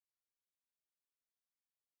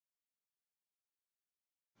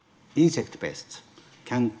insect pests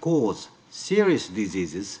can cause serious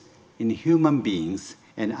diseases in human beings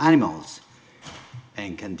and animals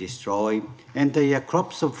and can destroy entire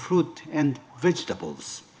crops of fruit and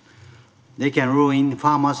vegetables. They can ruin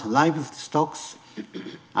farmers' livestock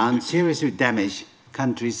and seriously damage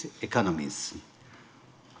countries' economies.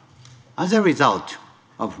 As a result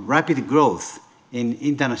of rapid growth in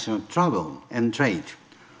international travel and trade,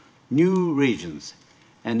 new regions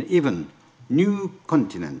and even new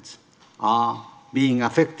continents are being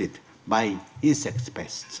affected by insect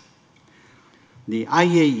pests. The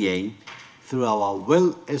IAEA, through our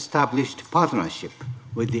well-established partnership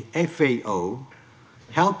with the FAO,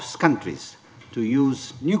 helps countries to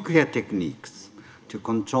use nuclear techniques to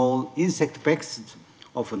control insect pests,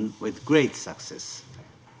 often with great success.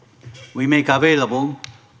 We make available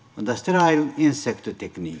the Sterile Insect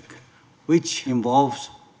Technique, which involves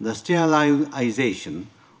the sterilization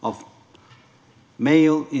of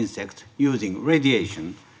male insects using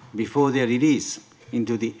radiation before their release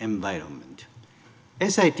into the environment.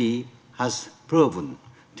 SIT has proven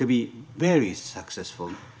to be very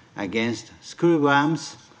successful against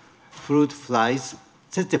screwworms, fruit flies,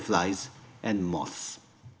 tsetse flies, and moths.